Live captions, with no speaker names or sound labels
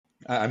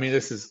I mean,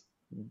 this is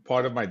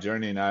part of my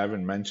journey, and I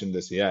haven't mentioned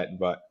this yet,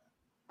 but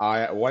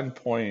I, at one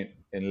point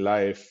in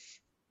life,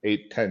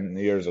 10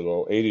 years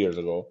ago, 8 years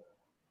ago,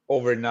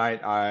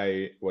 overnight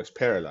I was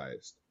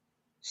paralyzed.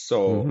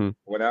 So Mm-hmm.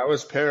 when I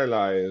was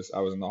paralyzed, I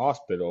was in the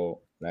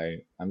hospital.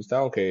 Like I'm just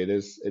like, okay, it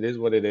is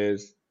what it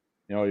is.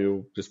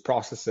 You just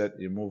process it,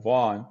 you move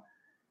on,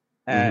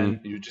 Mm-hmm. and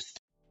you just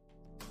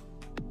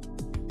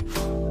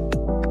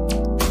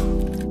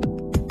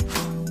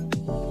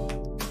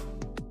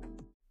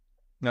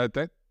I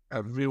think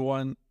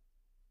everyone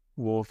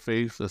will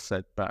face a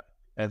setback.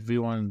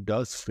 Everyone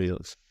does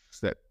face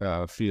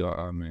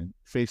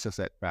a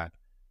setback.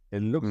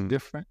 It looks Mm.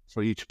 different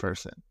for each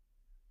person,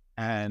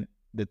 and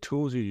the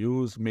tools you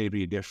use may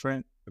be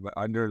different, but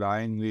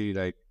underlyingly,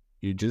 like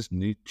you just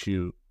need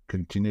to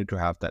continue to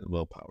have that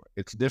willpower.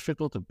 It's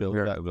difficult to build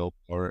Yeah. that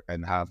willpower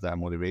and have that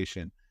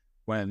motivation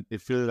when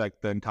it feels like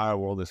the entire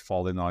world is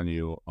falling on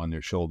you, on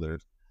your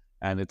shoulders,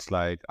 and it's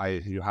like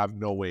you have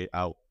no way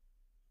out.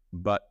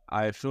 But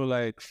I feel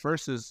like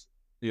first is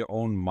your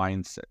own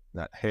mindset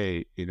that,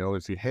 hey,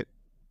 if you hit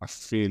a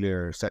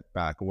failure,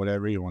 setback,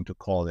 whatever you want to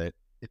call it,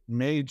 it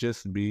may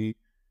just be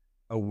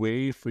a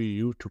way for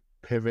you to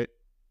pivot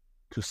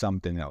to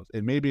something else.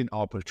 It may be an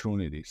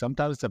opportunity.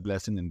 Sometimes it's a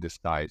blessing in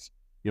disguise.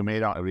 You may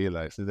not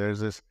realize.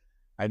 So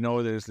I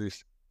know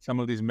there's some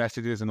of these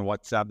messages in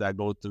WhatsApp that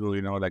go through,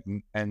 like,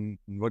 and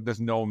what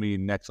does no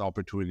mean next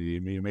opportunity? I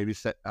mean, you may be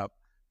set up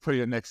for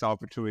your next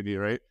opportunity,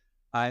 right?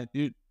 And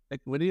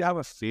like when you have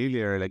a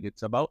failure, like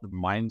it's about the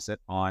mindset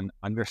on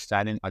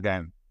understanding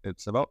again.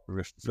 It's about Mm-hmm.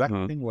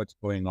 reflecting what's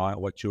going on,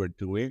 what you are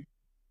doing,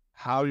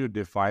 how you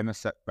define a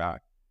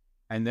setback,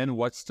 and then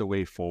what's the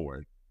way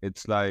forward.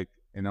 It's like,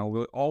 we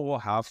all will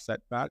have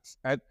setbacks,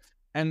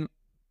 and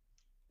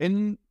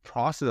in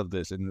process of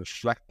this and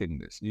reflecting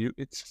this,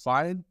 it's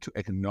fine to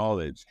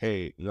acknowledge,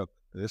 hey, look,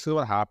 this is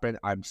what happened.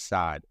 I'm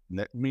sad.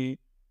 Let me,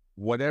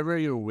 whatever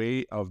your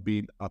way of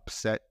being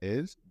upset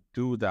is,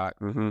 do that.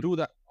 Mm-hmm. Do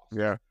that.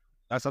 Yeah.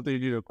 That's something you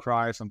need to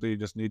cry. Something you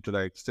just need to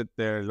like sit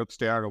there,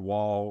 stare at a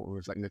wall, or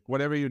it's like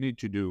whatever you need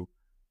to do.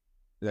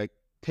 Like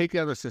take it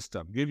out of the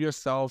system. Give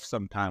yourself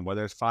some time,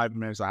 whether it's 5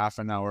 minutes or half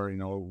an hour.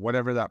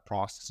 Whatever that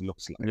process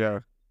looks like. Yeah.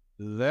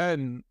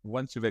 Then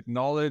once you've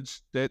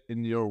acknowledged it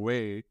in your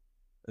way,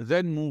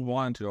 then move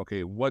on to,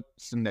 okay,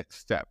 what's the next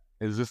step?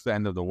 Is this the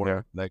end of the Yeah.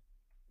 world? Like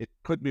it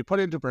could be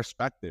put into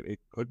perspective. It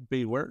could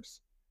be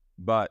worse,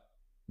 but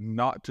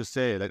not to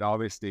say that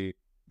obviously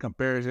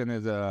comparison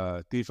is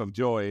a thief of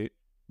joy,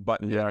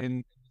 but Yeah.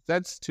 in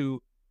sense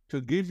to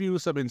give you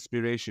some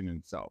inspiration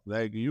in self.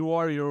 Like you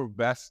are your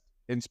best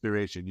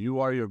inspiration. You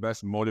are your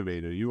best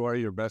motivator. You are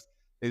your best.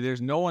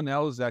 There's no one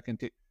else that can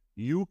take.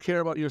 You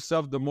care about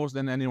yourself the most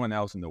than anyone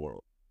else in the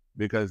world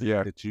because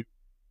Yeah. it's you.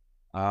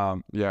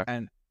 Yeah.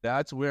 And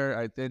that's where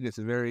I think it's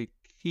very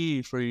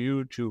key for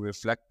you to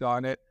reflect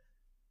on it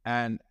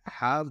and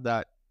have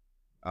that,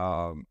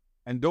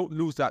 and don't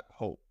lose that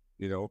hope,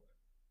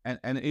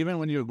 and even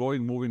when you're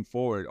moving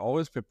forward,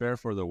 always prepare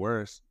for the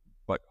worst,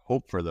 but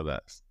hope for the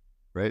best,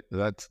 right?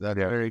 That's Yeah.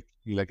 very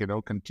key, like,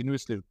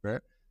 continuously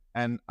prepare.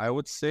 And I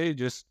would say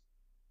just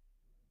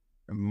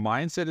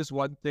mindset is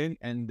one thing,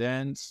 and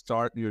then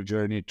start your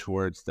journey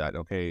towards that.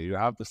 Okay, you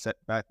have the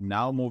setback.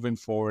 Now moving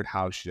forward,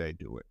 how should I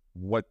do it?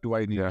 What do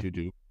I need Yeah. to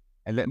do?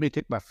 And let me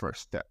take my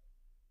first step.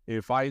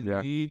 If I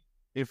Yeah. need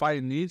if I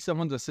need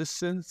someone's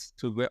assistance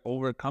to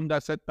overcome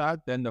that setback,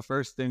 then the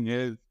first thing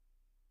is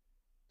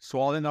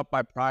swallowing up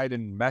my pride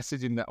and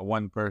messaging that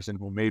one person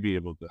who may be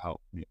able to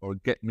help me or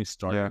get me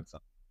started Yeah. on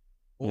something.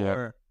 Yeah.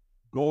 Or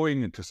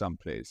going into some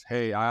place.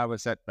 Hey, I have a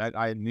setback.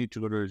 I need to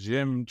go to the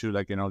gym to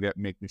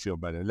make me feel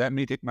better. Let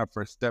me take my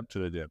first step to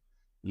the gym.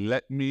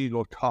 Let me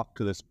go talk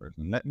to this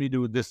person. Let me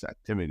do this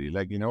activity.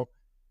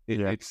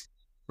 Yeah. It's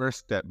first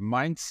step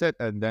mindset,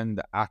 and then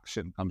the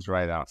action comes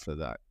right after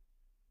that.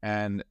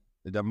 And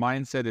the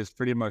mindset is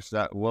pretty much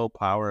that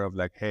willpower of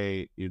like,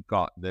 hey, you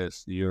got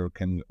this. You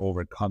can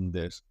overcome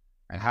this,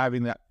 and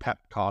having that pep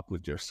talk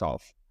with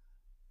yourself.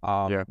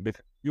 Yeah.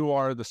 Because you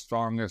are the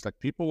strongest. Like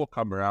people will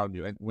come around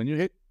you, and when you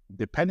hit,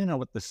 depending on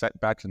what the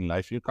setbacks in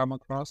life you come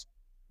across,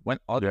 when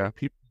other Yeah.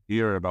 people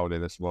hear about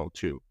it as well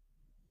too,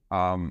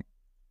 um,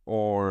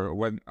 or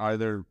when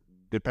either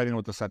depending on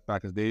what the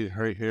setback is, they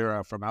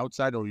hear from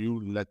outside, or you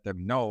let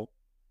them know.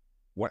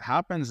 What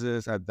happens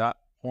is at that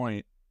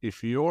point,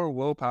 if your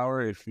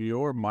willpower, if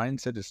your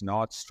mindset is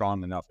not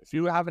strong enough, if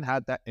you haven't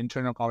had that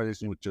internal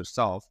conversation with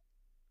yourself,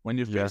 when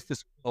you Yeah. face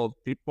this world,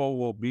 people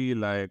will be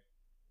like,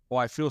 oh,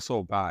 I feel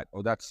so bad.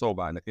 Oh, that's so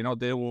bad. Like,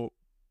 they will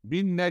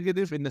be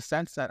negative in the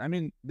sense that, I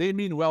mean, they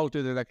mean well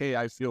to, they're like, hey,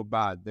 I feel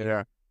bad. They're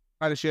Yeah.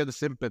 trying to share the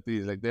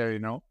sympathy. Like,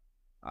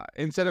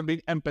 instead of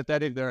being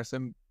empathetic, they're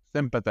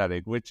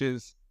sympathetic, which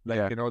is like,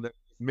 Yeah. the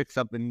mix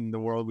up in the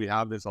world. We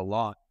have this a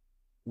lot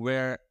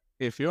where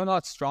if you're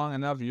not strong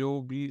enough,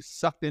 you'll be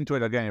sucked into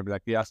it again. You'll be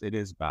like, yes, it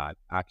is bad.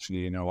 Actually,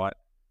 you know what?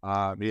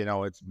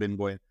 It's been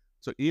going.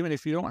 So even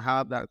if you don't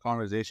have that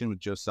conversation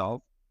with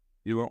yourself,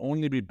 you will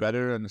only be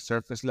better on the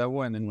surface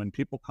level. And then when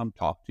people come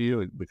talk to you,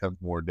 it becomes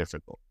more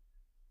difficult.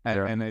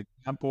 And an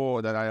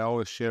example that I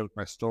always share with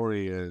my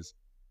story is,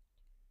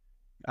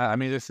 I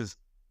mean, this is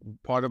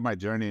part of my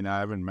journey, and I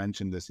haven't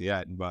mentioned this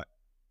yet, but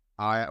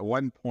at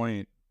one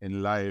point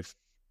in life,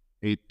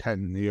 8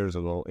 years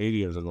ago, 8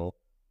 years ago,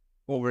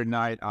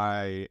 overnight,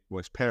 I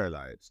was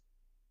paralyzed.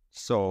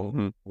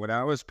 So when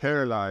I was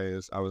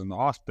paralyzed, I was in the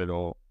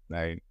hospital.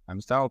 Like,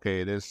 I'm still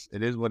okay. It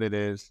is what it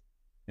is.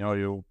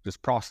 You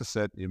just process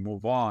it, you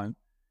move on,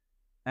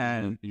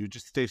 and you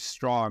just stay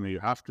strong. You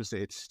have to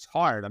say it's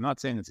hard. I'm not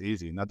saying it's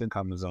easy. Nothing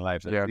comes in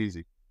life that's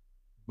easy.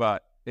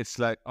 But it's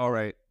like, all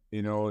right,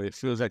 it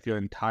feels like your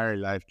entire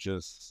life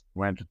just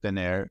went to thin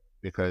air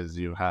because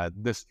you had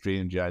this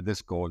dream, you had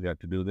this goal, you had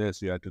to do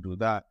this, you had to do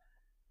that.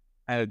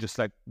 And it just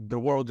like the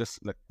world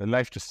just like the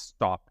life just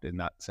stopped in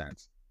that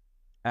sense.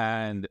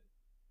 And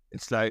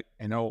it's like,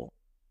 I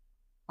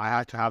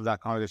had to have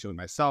that conversation with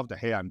myself that,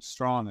 hey, I'm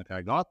strong, that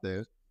I got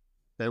this.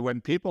 That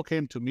when people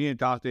came to me and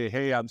talked to me,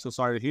 hey, I'm so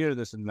sorry to hear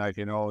this, and like,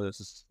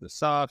 this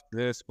sucks,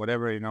 this,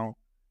 whatever,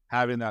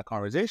 having that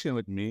conversation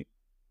with me,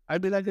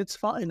 I'd be like, it's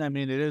fine. I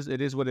mean, it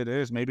is what it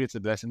is. Maybe it's a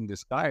blessing in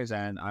disguise,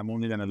 and I'm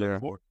only gonna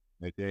look forward.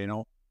 Like,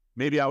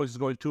 maybe I was just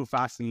going too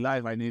fast in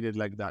life. I needed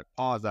like that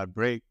pause, that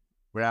break,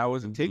 where I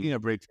wasn't taking a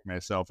break for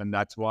myself, and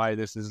that's why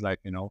this is like,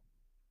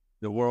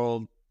 the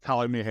world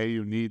telling me, hey,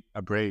 you need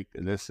a break.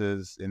 This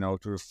is, to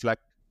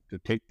reflect, to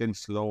take things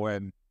slow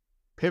and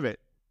pivot.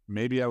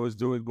 Maybe I was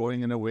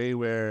going in a way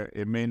where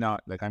it may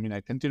not, like, I mean,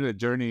 I continued the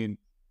journey, and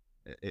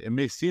it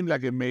may seem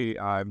like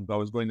I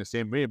was going the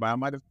same way, but I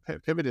might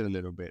have pivoted a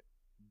little bit,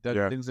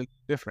 done things a little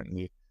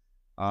differently,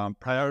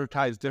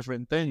 prioritize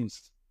different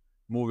things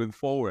moving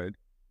forward.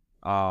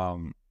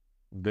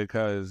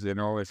 Because,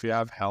 if you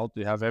have health,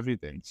 you have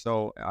everything.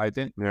 So I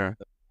think that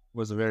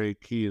was very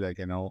key, like,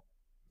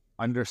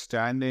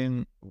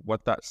 understanding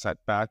what that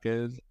setback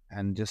is,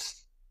 and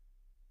just,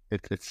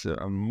 it's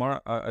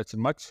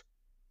much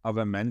of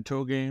a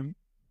mental game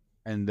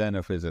and then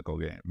a physical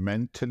game.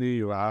 Mentally,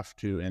 you have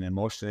to, and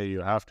emotionally,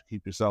 you have to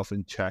keep yourself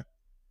in check,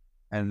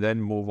 and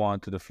then move on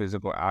to the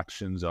physical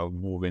actions of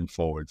moving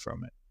forward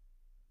from it.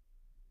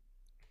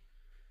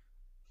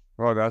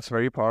 Well, that's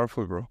very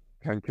powerful, bro.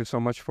 Thank you so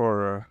much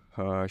for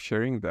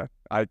sharing that.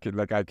 I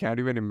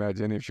can't even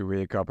imagine if you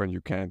wake up and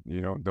you can't,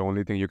 the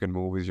only thing you can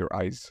move is your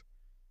eyes,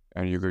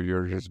 and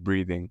you're just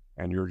breathing,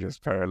 and you're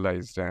just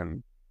paralyzed,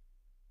 and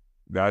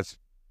that's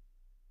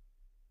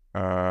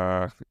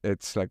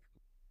it's like,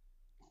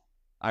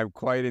 I'm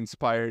quite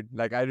inspired.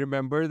 Like, I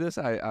remember this.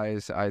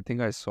 I think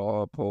I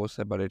saw a post,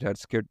 but it had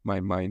skipped my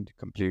mind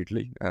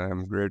completely, and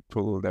I'm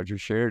grateful that you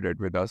shared it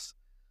with us,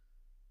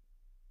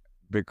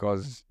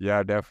 because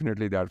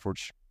definitely that would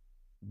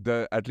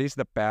at least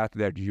the path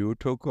that you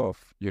took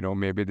off.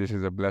 Maybe this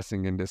is a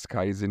blessing in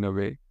disguise in a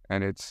way,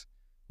 and it's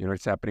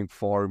it's happening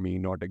for me,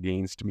 not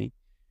against me.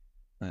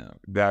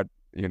 That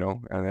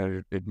and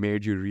then it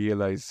made you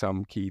realize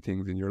some key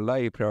things in your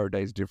life,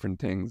 prioritize different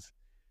things,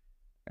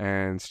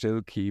 and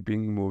still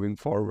keeping moving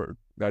forward.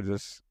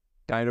 That's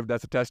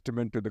a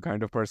testament to the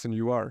kind of person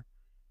you are.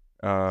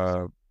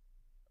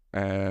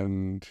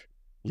 And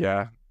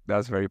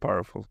that's very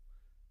powerful.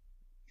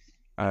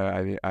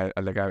 I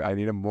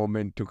need a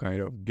moment to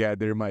kind of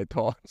gather my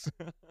thoughts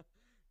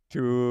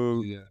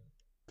to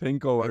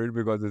think over it,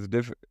 because it's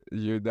different.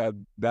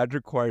 That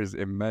requires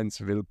immense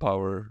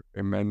willpower,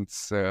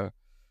 immense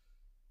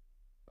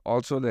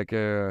also like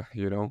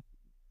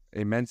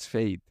immense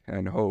faith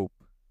and hope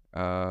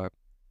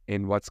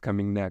in what's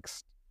coming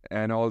next.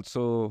 And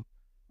also,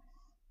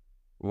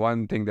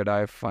 one thing that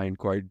I find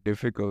quite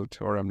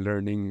difficult, or I'm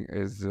learning,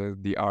 is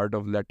the art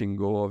of letting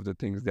go of the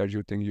things that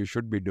you think you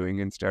should be doing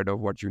instead of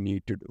what you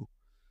need to do.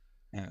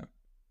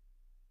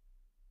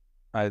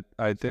 I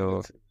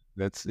think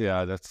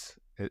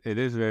it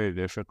is very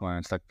difficult, and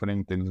it's like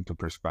putting things into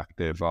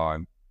perspective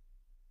on,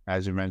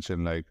 as you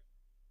mentioned, like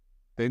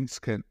things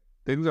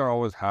are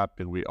always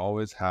happening. We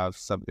always have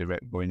some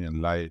event going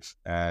in life,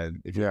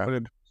 and if you put it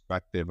into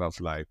perspective of,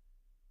 like,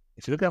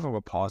 if you look at it from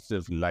a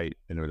positive light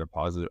and with a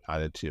positive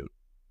attitude,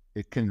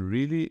 it can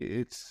really,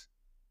 it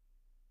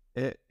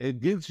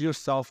gives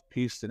yourself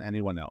peace than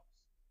anyone else.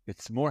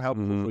 It's more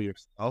helpful for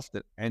yourself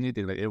than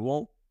anything. Like, it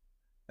won't,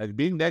 like,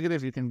 being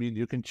negative, you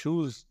can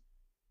choose,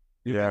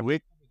 can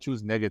wake up and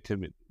choose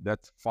negativity.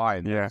 That's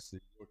fine. That's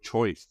your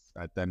choice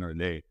at the end of the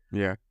day.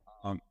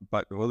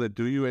 But will it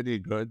do you any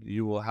good?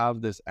 You will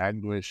have this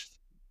anguish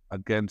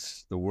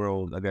against the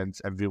world,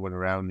 against everyone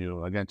around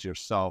you, against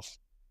yourself.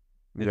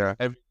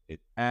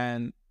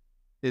 And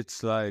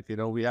it's like,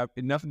 we have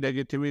enough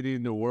negativity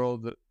in the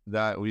world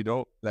that we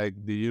don't,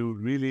 like, do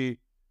you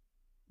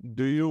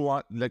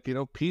want, like,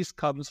 peace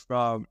comes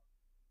from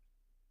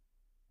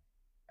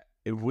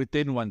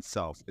within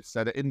oneself. It's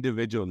at an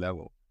individual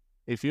level.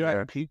 If you're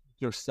at peace with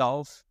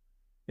yourself,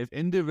 if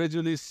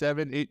individually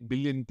 7-8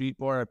 billion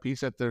people are at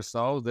peace at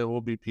themselves, there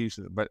will be peace.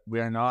 But we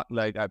are not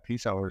like at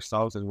peace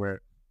ourselves, and we're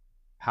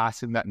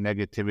passing that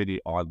negativity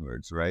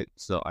onwards, right?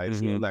 So I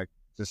feel like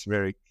it's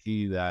very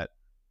key that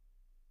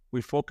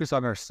we focus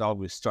on ourselves,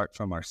 we start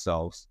from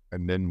ourselves,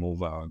 and then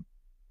move on.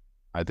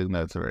 I think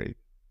that's very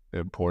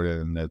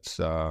important, and that's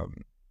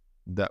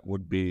that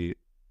would be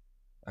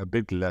a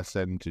big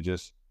lesson to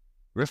just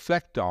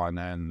reflect on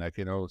and, like,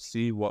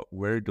 see what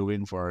we're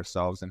doing for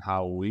ourselves and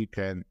how we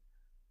can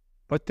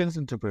put things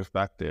into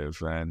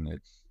perspective. And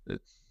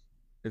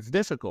it's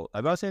difficult.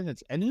 I'm not saying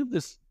it's any of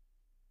this.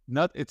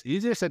 Not it's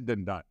easier said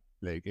than done.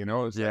 Like,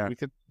 it's like we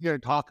could here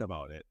talk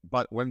about it,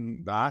 but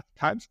when that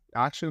times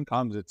action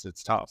comes,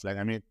 it's tough. Like,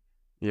 I mean,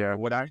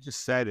 what I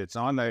just said, it's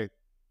not like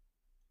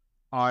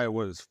I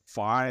was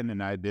fine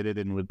and I did it,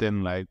 and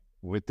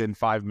within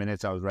 5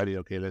 minutes I was ready.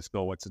 Okay, let's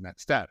go. What's the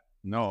next step?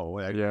 No,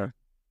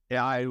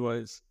 I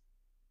was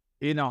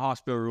in a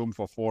hospital room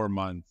for 4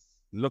 months,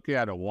 looking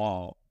at a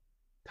wall,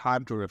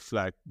 time to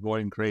reflect,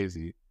 going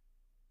crazy.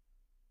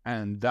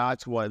 And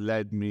that's what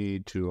led me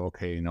to,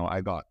 okay,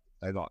 I got.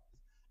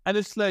 And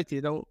it's like,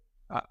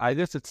 I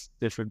guess it's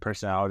different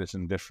personalities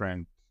and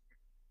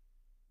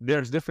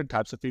there's different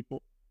types of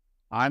people.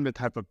 I'm the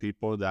type of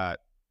people that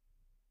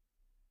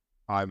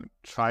I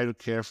try to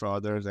care for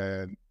others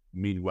and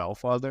mean well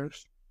for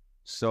others.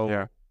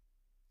 So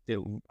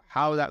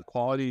how that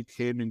quality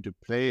came into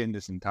play in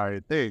this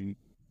entire thing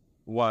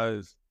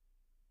was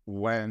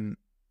when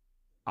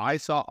I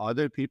saw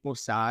other people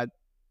sad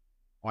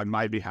on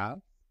my behalf.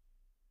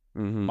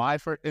 My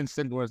first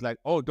instinct was like,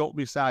 oh, don't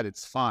be sad.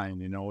 It's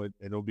fine.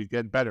 It'll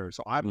get better.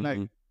 So I'm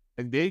like,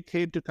 and they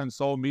came to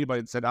console me, but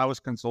instead I was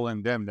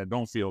consoling them that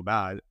don't feel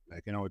bad.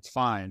 Like, it's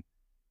fine.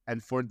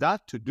 And for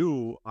that to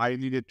do, I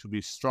needed to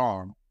be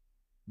strong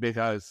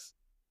because,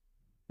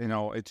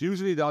 it's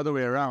usually the other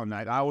way around.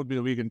 Like, I would be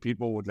weak and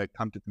people would like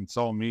come to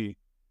console me.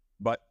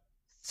 But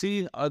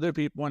seeing other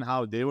people and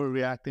how they were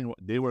reacting, what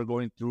they were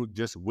going through,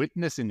 just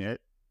witnessing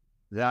it,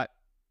 that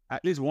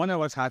at least one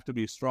of us had to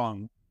be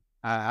strong.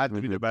 I had to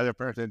be the better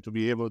person to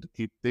be able to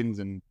keep things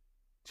in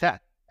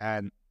check.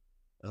 And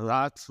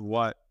that's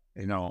what,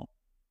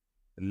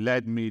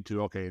 led me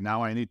to, okay,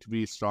 now I need to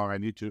be strong.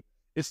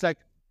 It's like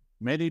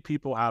many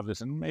people have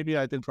this, and maybe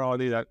I think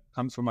probably that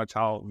comes from a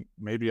child.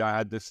 Maybe I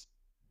had this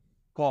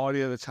quality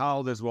of a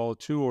child as well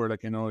too, or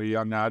like, a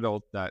young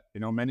adult that,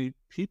 many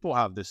people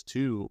have this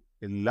too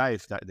in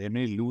life, that they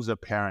may lose a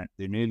parent,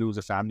 they may lose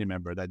a family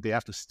member, that they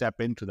have to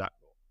step into that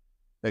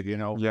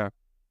role.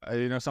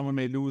 Like, someone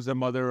may lose a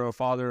mother or a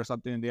father or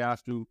something, and they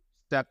have to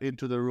step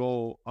into the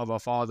role of a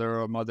father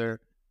or a mother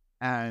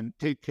and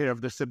take care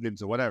of their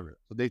siblings or whatever.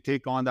 So they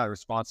take on that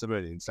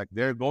responsibility. It's like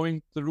they're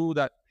going through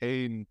that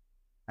pain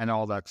and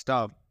all that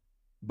stuff.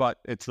 But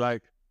it's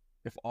like,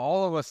 if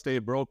all of us stay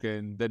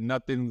broken, then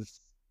nothing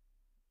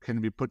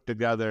can be put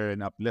together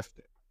and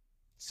uplifted.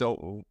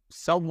 So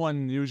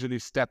someone usually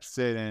steps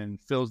in and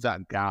fills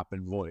that gap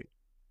and void.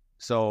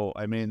 So,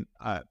 I mean,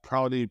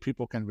 probably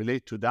people can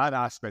relate to that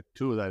aspect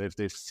too, that if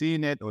they've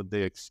seen it or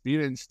they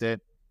experienced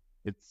it,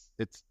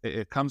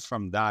 it comes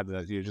from that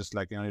you're just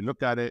like, you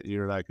look at it,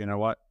 you're like, you know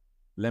what,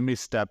 let me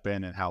step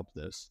in and help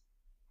this.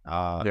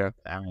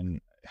 And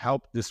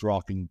help this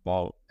rocking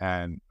ball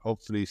and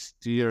hopefully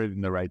steer it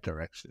in the right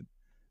direction.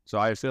 So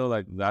I feel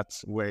like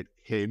that's where it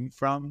came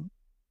from.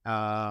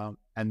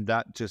 And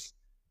that just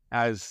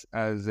as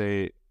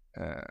a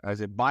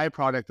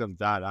byproduct of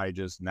that, I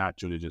just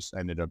naturally just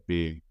ended up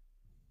being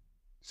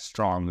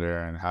stronger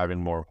and having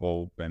more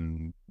hope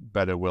and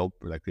better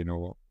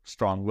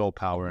strong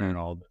willpower and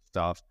all that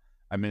stuff.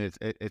 I mean,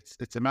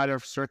 it's a matter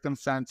of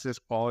circumstances,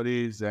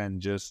 qualities, and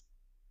just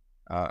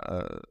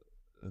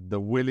the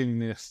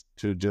willingness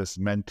to just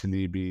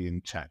mentally be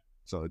in check.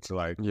 So it's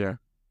like it's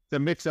a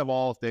mix of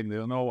all things.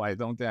 I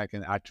don't think I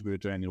can attribute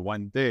it to any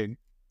one thing,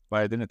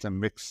 but I think it's a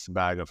mixed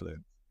bag of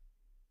things.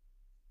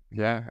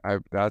 Yeah,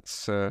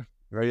 that's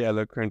very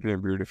eloquently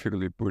and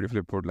beautifully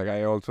put. Like,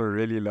 I also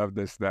really love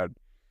this, that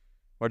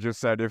what you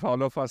said, if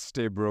all of us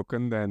stay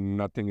broken, then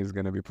nothing is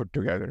going to be put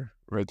together,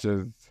 which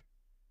is,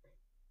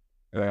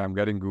 like, I'm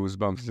getting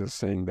goosebumps just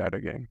saying that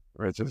again,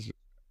 which is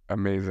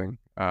amazing.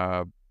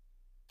 That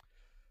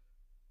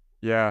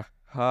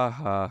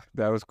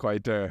was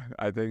quite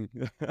I think,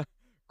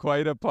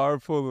 quite a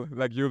powerful,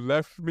 like, you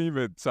left me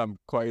with some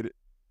quite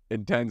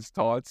intense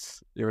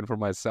thoughts, even for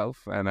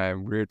myself, and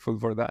I'm grateful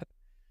for that.